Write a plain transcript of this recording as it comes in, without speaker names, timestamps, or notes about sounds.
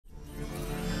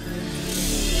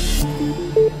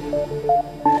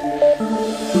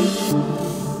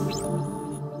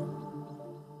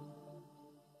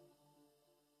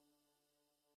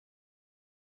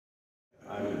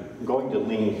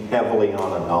heavily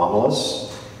on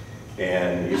Anomalous,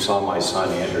 and you saw my son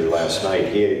Andrew last night.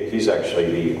 He's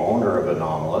actually the owner of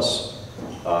Anomalous.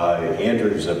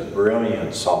 Andrew's a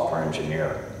brilliant software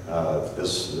engineer.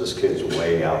 This kid's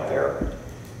way out there.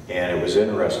 And it was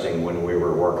interesting when we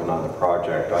were working on the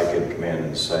project, I could come in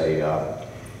and say,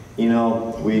 you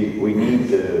know, we need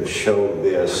to show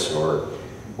this or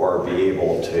be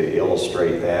able to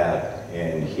illustrate that.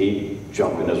 And he'd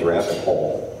jump in his rabbit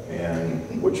hole,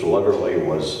 and which literally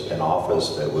was an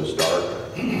office that was dark,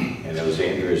 and it was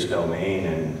Andrew's domain,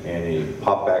 and he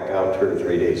popped back out 2 or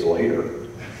 3 days later,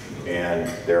 and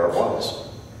there it was.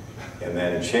 And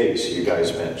then Chase, you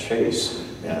guys met Chase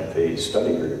at the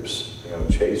study groups. You know,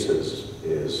 Chase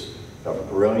is a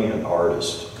brilliant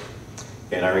artist.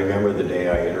 And I remember the day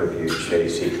I interviewed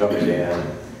Chase, he comes in,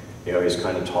 you know, he's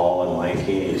kind of tall and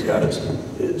lanky, and he's got his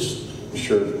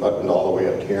shirt buttoned all the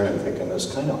way up here, and I'm thinking, that's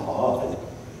kind of odd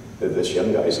that this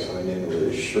young guy's coming in with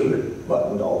his shirt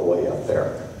buttoned all the way up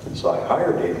there. So I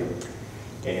hired him,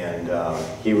 and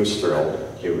he was thrilled.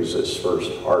 It was his first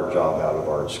art job out of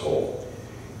art school.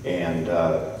 And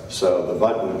so the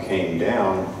button came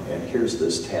down, and here's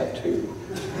this tattoo.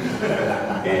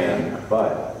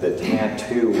 But the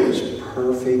tattoo was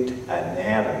perfect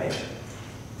anatomy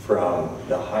from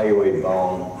the hyoid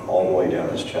bone all the way down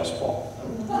his chest wall.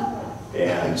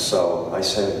 And so I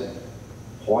said,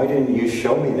 why didn't you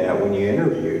show me that when you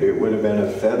interviewed? It would have been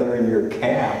a feather in your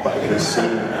cap. I could see,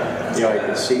 you know, I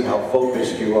could see how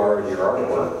focused you are in your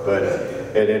artwork. But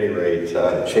at any rate,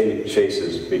 Chase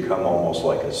has become almost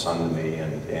like a son to me,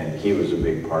 and he was a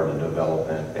big part of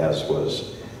development, as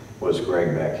was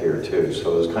Greg back here too.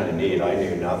 So it was kind of neat. I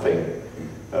knew nothing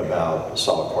about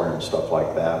software and stuff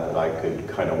like that, but I could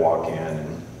kind of walk in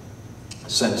and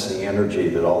sense the energy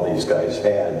that all these guys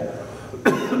had,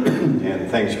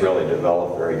 and things really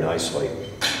developed very nicely.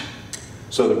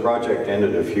 So the project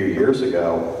ended a few years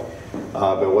ago,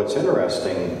 but what's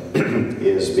interesting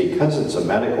is because it's a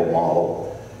medical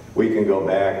model, we can go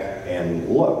back and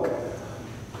look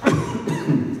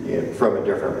from a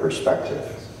different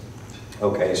perspective.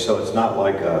 Okay, so it's not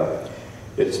like a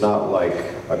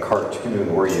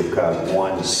cartoon where you've got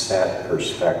one set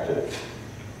perspective.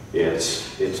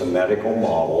 It's a medical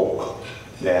model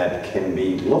that can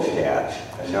be looked at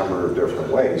a number of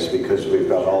different ways because we've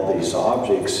got all these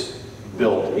objects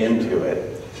built into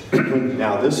it.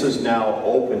 Now this is now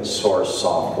open source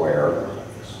software,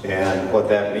 and what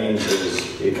that means is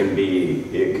it can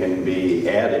be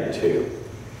added to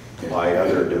by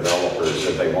other developers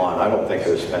if they want. I don't think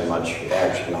there's been much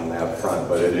action on that front,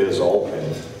 but it is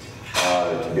open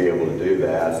to be able to do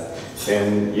that,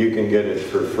 and you can get it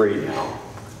for free now.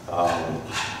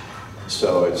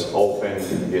 So it's open,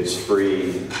 it's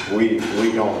free. We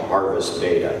don't harvest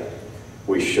data.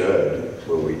 We should,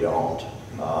 but we don't.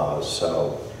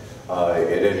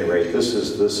 At any rate, this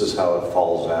is how it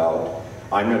falls out.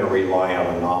 I'm going to rely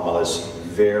on Anomalous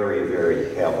very,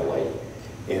 very heavily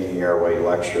in the airway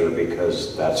lecture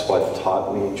because that's what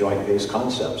taught me joint-based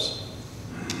concepts.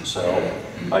 So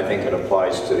I think it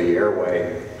applies to the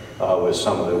airway with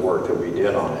some of the work that we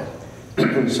did on it.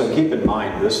 So keep in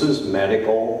mind, this is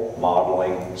medical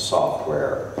modeling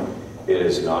software. It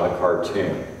is not a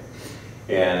cartoon.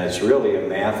 And it's really a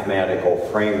mathematical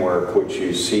framework, which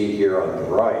you see here on the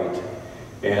right.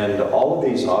 And all of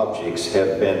these objects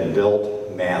have been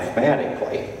built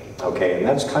mathematically. Okay, and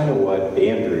that's kind of what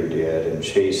Andrew did and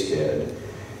Chase did.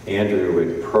 Andrew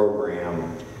would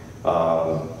program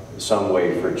some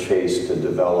way for Chase to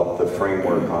develop the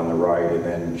framework on the right, and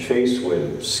then Chase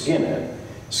would skin it.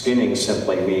 Skinning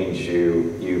simply means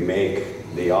you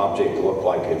make the object look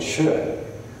like it should.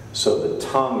 So the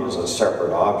tongue is a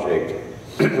separate object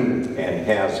and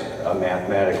has a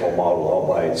mathematical model all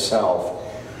by itself,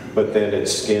 but then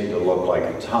it's skinned to look like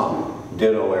a tongue.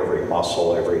 Ditto every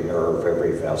muscle, every nerve,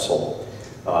 every vessel,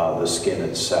 the skin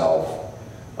itself,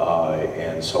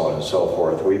 and so on and so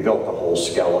forth. We built the whole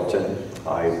skeleton.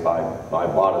 I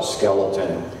bought a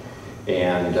skeleton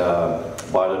and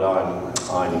bought it on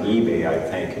eBay, I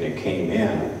think, and it came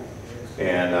in.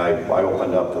 And I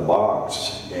opened up the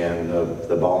box, and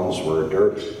the bones were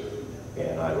dirty.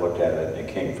 And I looked at it, and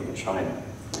it came from China.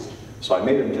 So I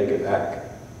made him take it back,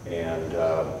 and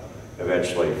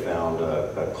eventually found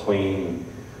a clean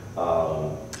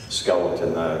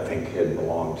skeleton that I think had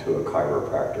belonged to a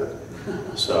chiropractor.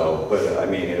 So, but I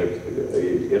mean,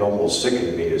 it almost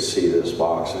sickened me to see this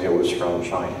box, and it was from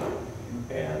China.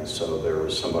 And so there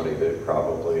was somebody that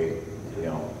probably, you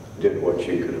know, did what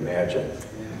you could imagine.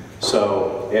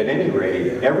 So at any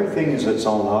rate, everything is its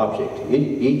own object.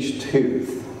 Each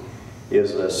tooth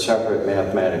is a separate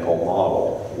mathematical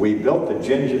model. We built the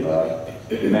gingiva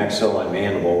maxilla and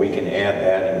mandible, we can add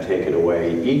that and take it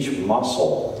away. Each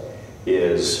muscle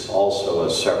is also a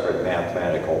separate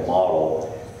mathematical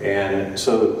model. And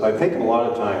so I think a lot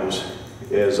of times,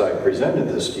 as I presented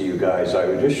this to you guys, I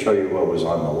would just show you what was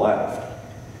on the left.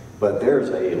 But there's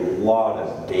a lot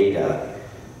of data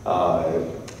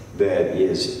that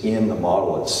is in the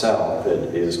model itself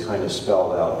that is kind of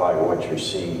spelled out by what you're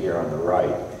seeing here on the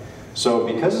right. So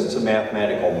because it's a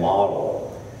mathematical model,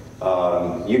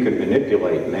 you can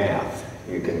manipulate math.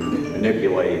 You can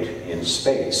manipulate in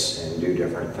space and do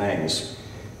different things.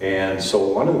 And so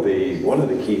one of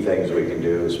the key things we can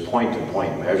do is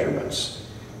point-to-point measurements.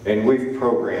 And we've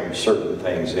programmed certain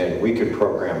things in. We could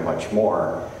program much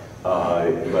more,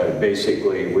 but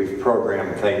basically we've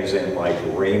programmed things in like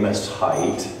Ramus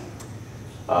height,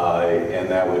 and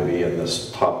that would be in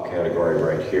this top category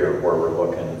right here where we're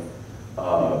looking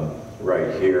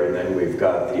right here. And then we've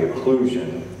got the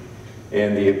occlusion.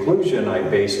 And the occlusion I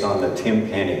based on the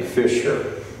tympanic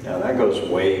fissure. Now that goes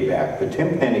way back. The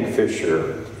tympanic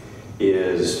fissure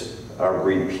is a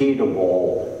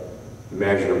repeatable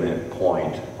measurement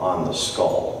point on the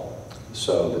skull.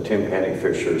 So the tympanic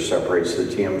fissure separates the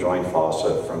TM joint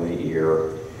fossa from the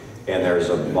ear, and there's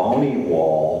a bony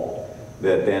wall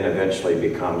that then eventually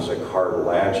becomes a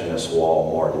cartilaginous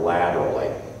wall more laterally,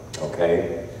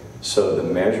 okay? So the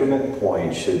measurement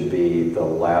point should be the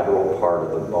lateral part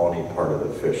of the bony part of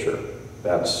the fissure.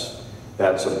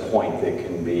 That's a point that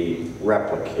can be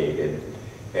replicated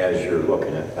as you're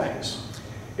looking at things.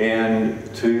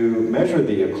 And to measure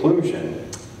the occlusion,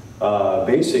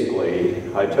 basically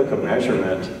I took a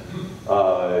measurement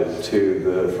to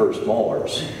the first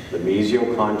molars, the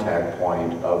mesial contact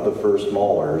point of the first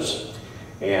molars.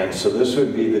 And so this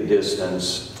would be the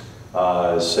distance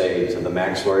say to the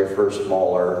maxillary first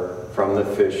molar from the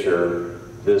fissure.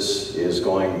 This is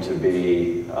going to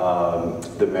be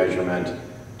the measurement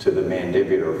to the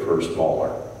mandibular first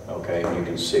molar. Okay, and you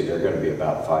can see they're going to be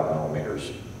about 5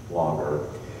 millimeters longer.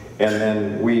 And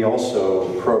then we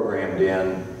also programmed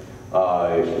in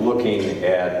looking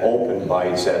at open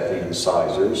bites at the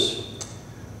incisors.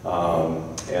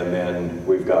 And then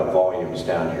we've got volumes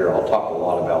down here. I'll talk a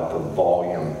lot about the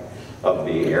volume of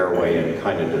the airway and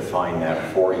kind of define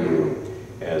that for you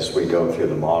as we go through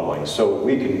the modeling. So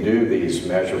we can do these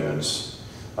measurements,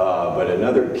 but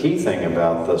another key thing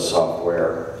about the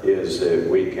software is that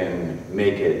we can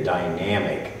make it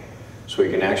dynamic. So we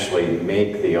can actually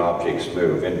make the objects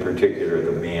move, in particular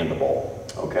the mandible,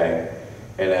 okay?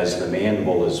 And as the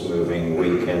mandible is moving,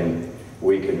 we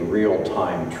can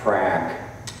real-time track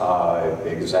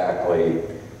exactly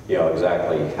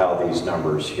how these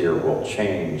numbers here will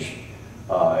change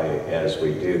as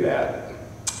we do that.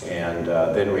 And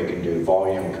then we can do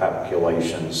volume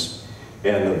calculations.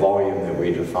 And the volume that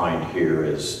we defined here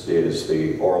is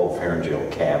the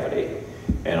oropharyngeal cavity.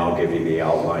 And I'll give you the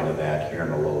outline of that here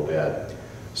in a little bit.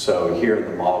 So here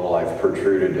in the model, I've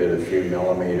protruded it a few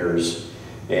millimeters,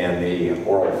 and the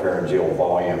oropharyngeal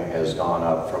volume has gone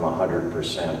up from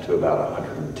 100% to about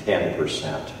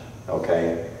 110%,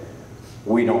 okay?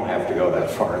 We don't have to go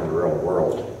that far in the real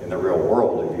world. In the real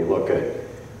world, if you look at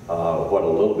what a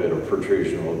little bit of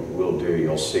protrusion will do,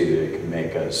 you'll see that it can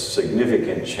make a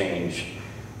significant change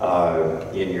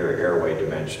in your airway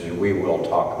dimension, and we will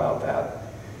talk about that.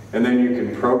 And then you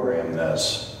can program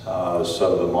this,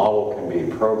 so the model can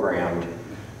be programmed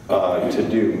to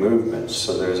do movements.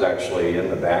 So there's actually in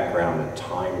the background a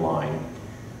timeline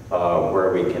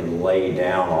where we can lay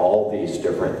down all these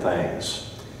different things.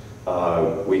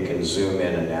 We can zoom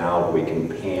in and out, we can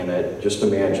pan it. Just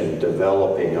imagine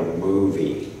developing a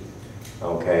movie,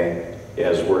 okay?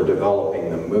 As we're developing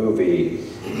the movie,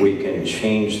 we can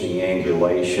change the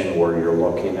angulation where you're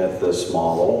looking at this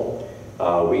model.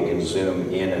 We can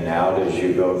zoom in and out as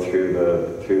you go through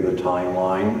the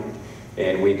timeline.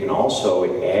 And we can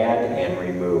also add and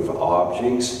remove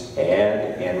objects,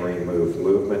 add and remove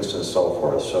movements and so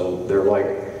forth. So they're like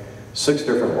 6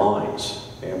 different lines.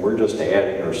 And we're just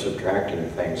adding or subtracting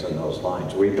things in those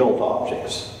lines. We built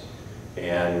objects.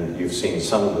 And you've seen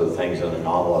some of the things in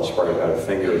Anomalous where I've got a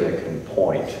finger that can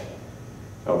point.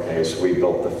 Okay, so we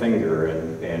built the finger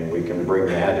and we can bring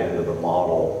that into the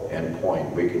model and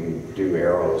point. We can do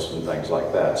arrows and things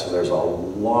like that. So there's a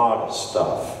lot of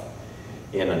stuff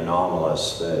in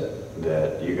Anomalous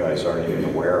that you guys aren't even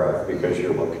aware of because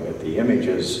you're looking at the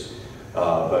images.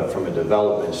 But from a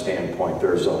development standpoint,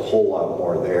 there's a whole lot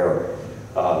more there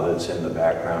that's in the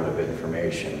background of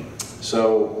information.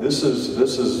 So this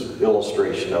is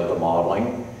illustration of the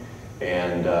modeling,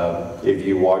 and if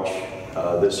you watch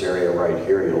this area right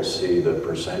here, you'll see the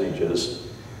percentages.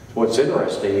 What's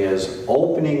interesting is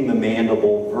opening the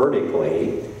mandible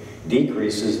vertically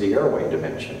decreases the airway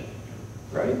dimension,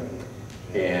 right?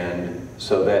 And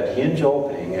so that hinge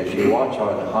opening, as you watch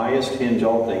on the highest hinge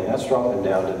opening, that's dropping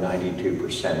down to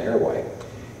 92% airway.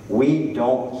 We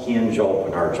don't hinge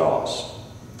open our jaws,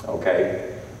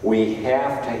 okay? We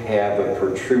have to have a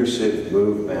protrusive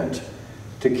movement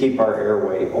to keep our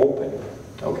airway open,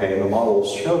 okay? And the model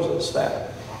shows us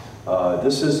that.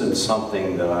 This isn't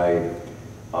something that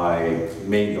I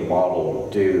made the model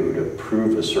do to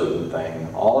prove a certain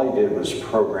thing. All I did was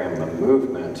program the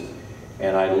movement,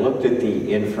 and I looked at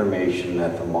the information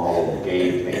that the model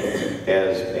gave me.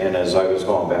 As I was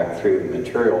going back through the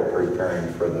material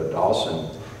preparing for the Dawson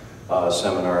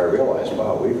seminar, I realized,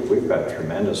 wow, we've got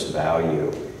tremendous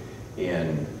value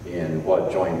in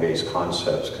what joint-based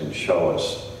concepts can show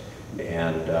us,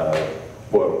 and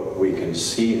what we can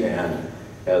see then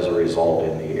as a result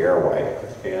in the airway.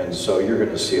 And so you're going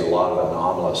to see a lot of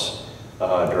anomalous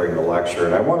during the lecture.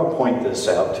 And I want to point this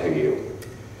out to you.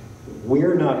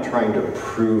 We're not trying to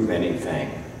prove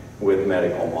anything with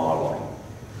medical modeling.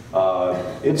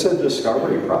 It's a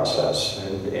discovery process,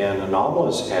 and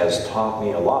Anomalous has taught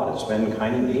me a lot. It's been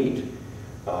kind of neat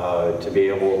to be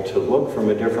able to look from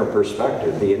a different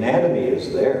perspective. The anatomy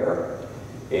is there,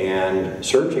 and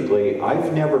surgically,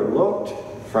 I've never looked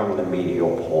from the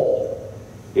medial pole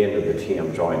into the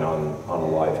TM joint on a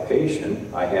live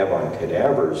patient. I have on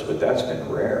cadavers, but that's been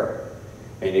rare.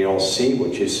 And you don't see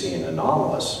what you see in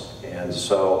Anomalous. And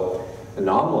so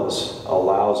Anomalous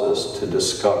allows us to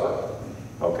discover,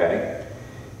 okay?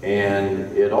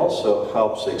 And it also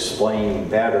helps explain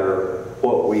better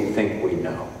what we think we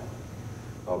know,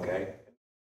 okay?